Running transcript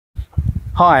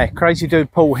Hi, Crazy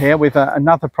Dude Paul here with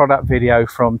another product video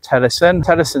from Telesin.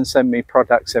 Telesin send me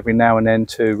products every now and then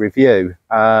to review.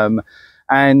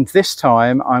 And this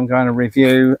time I'm going to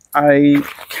review a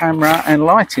camera and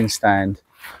lighting stand.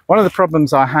 One of the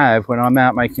problems I have when I'm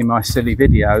out making my silly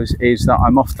videos is that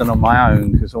I'm often on my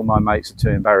own because all my mates are too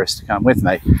embarrassed to come with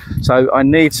me. So I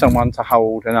need someone to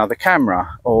hold another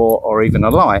camera or even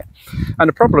a light. And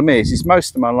the problem is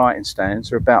most of my lighting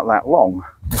stands are about that long.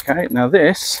 Okay, now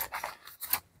this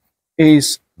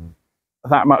is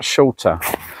that much shorter,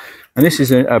 and this is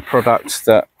a product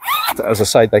that, as I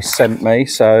say, they sent me,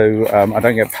 so I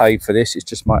don't get paid for this. It's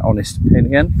just my honest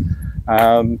opinion.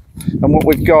 And what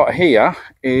we've got here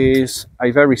is a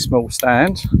very small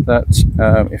stand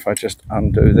that if I just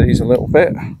undo these a little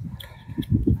bit,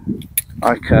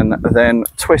 I can then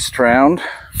twist round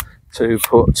to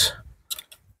put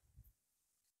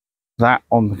that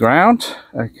on the ground.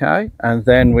 Okay, and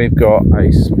then we've got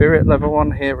a spirit level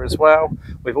on here as well.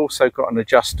 We've also got an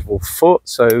adjustable foot,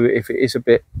 so if it is a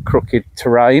bit crooked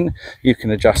terrain you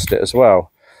can adjust it as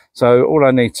well. So all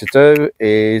I need to do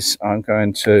is I'm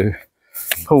going to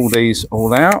pull these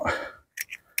all out,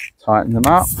 tighten them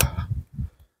up,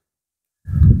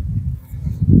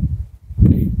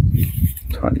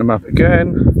 tighten them up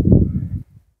again.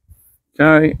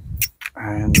 Okay,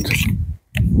 and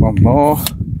one more.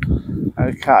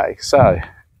 Okay, so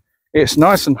it's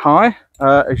nice and high.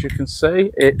 As you can see,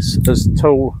 it's as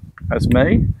tall as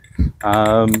me,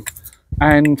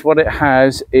 and what it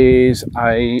has is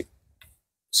a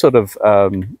sort of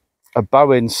a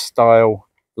Bowen style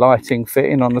lighting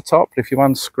fitting on the top. But if you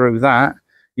unscrew that,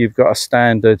 you've got a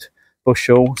standard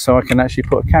bushel, so I can actually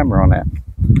put a camera on it.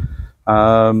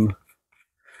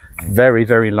 Very,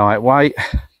 very lightweight.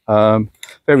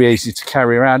 Very easy to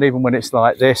carry around. Even when it's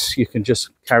like this, you can just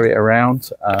carry it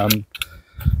around. I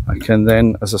can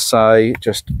then, as I say,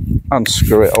 just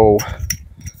unscrew it all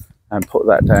and put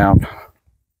that down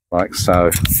like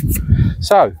so.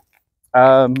 So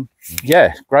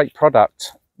yeah, great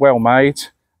product, well made,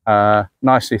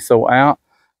 nicely thought out.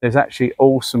 There's actually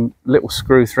all some little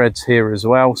screw threads here as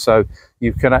well, so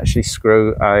you can actually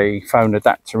screw a phone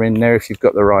adapter in there if you've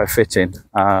got the right fitting.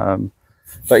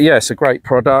 But yeah, it's a great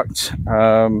product.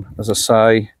 As I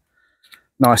say,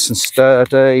 nice and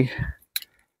sturdy,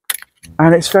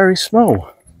 and it's very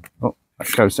small. Oh,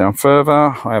 that goes down further.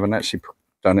 I haven't actually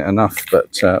done it enough,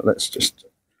 but let's just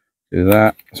do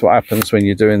that. That's what happens when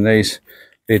you're doing these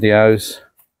videos.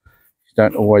 You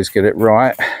don't always get it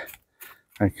right.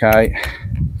 Okay,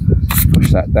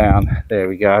 push that down. There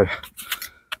we go.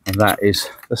 And that is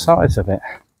the size of it.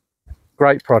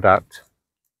 Great product.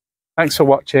 Thanks for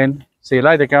watching. See you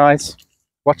later, guys.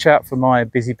 Watch out for my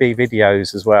Busy Bee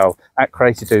videos as well at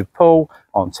Crazy Dude Paul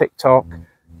on TikTok,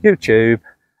 YouTube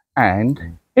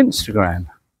and Instagram.